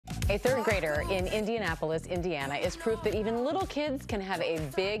A third grader in Indianapolis, Indiana, is proof that even little kids can have a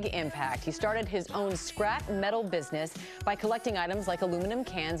big impact. He started his own scrap metal business by collecting items like aluminum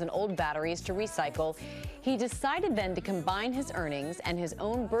cans and old batteries to recycle. He decided then to combine his earnings and his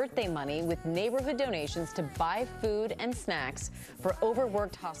own birthday money with neighborhood donations to buy food and snacks for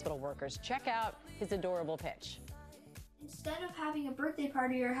overworked hospital workers. Check out his adorable pitch. Instead of having a birthday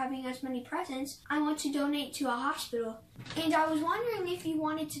party or having as many presents, I want to donate to a hospital. And I was wondering if you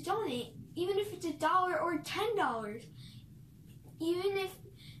wanted to donate, even if it's $1 or $10,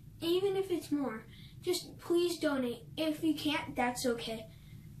 even if it's more. Just please donate. If you can't, that's okay.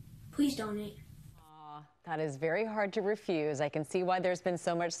 Please donate. That is very hard to refuse. I can see why there's been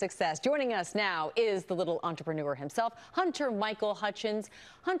so much success. Joining us now is the little entrepreneur himself, Hunter Michael Hutchins.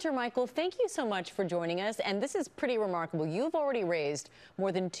 Hunter Michael, thank you so much for joining us. And this is pretty remarkable. You've already raised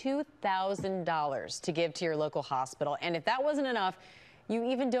more than $2,000 to give to your local hospital. And if that wasn't enough, you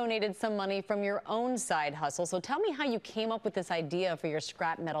even donated some money from your own side hustle. So tell me how you came up with this idea for your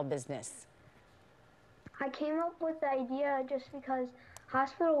scrap metal business. I came up with the idea just because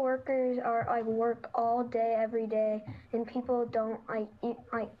hospital workers are work all day, every day, and people don't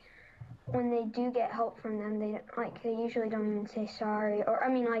when they do get help from them, they usually don't even say sorry or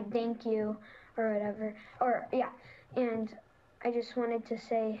thank you or whatever, or yeah. And I just wanted to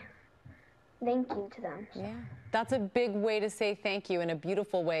say thank you to them. Yeah, that's a big way to say thank you, in a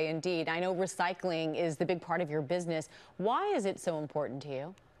beautiful way indeed. I know recycling is the big part of your business. Why is it so important to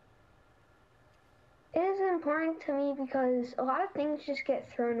you? It is important to me because a lot of things just get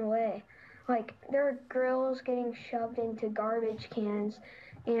thrown away. Like, there are grills getting shoved into garbage cans,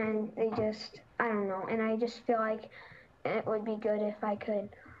 and they just, I don't know, and I just feel like it would be good if I could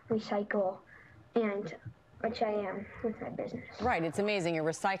recycle, and which I am with my business. Right, it's amazing. You're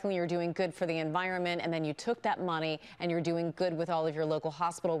recycling, you're doing good for the environment, and then you took that money and you're doing good with all of your local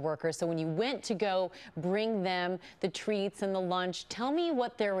hospital workers. So when you went to go bring them the treats and the lunch, tell me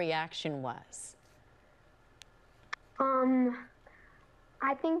what their reaction was.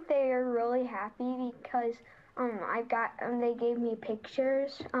 I think they are really happy because they gave me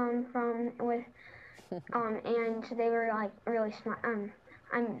pictures and they were like really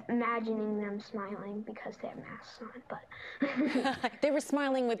I'm imagining them smiling because they have masks on, but they were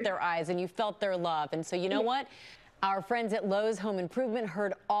smiling with their eyes and you felt their love. And so you know what? Our friends at Lowe's Home Improvement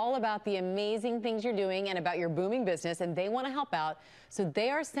heard all about the amazing things you're doing and about your booming business, and they want to help out. So they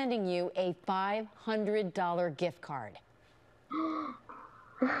are sending you a $500 gift card.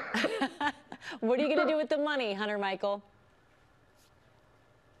 What are you going to do with the money, Hunter Michael?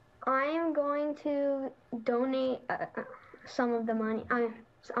 I am going to donate some of the money.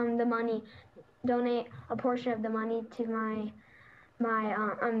 Donate a portion of the money to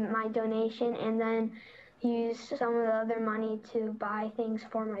my donation, and then use some of the other money to buy things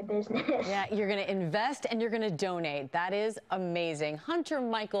for my business. Yeah, you're going to invest and you're going to donate. That is amazing. Hunter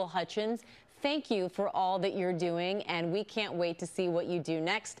Michael Hutchins, thank you for all that you're doing, and we can't wait to see what you do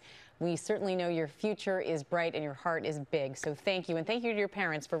next. We certainly know your future is bright and your heart is big. So thank you, and thank you to your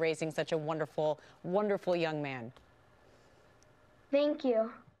parents for raising such a wonderful, wonderful young man. Thank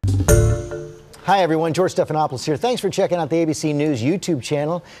you. Hi everyone, George Stephanopoulos here. Thanks for checking out the ABC News YouTube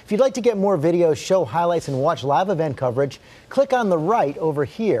channel. If you'd like to get more videos, show highlights, and watch live event coverage, click on the right over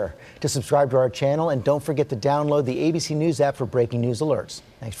here to subscribe to our channel, and don't forget to download the ABC News app for breaking news alerts.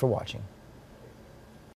 Thanks for watching.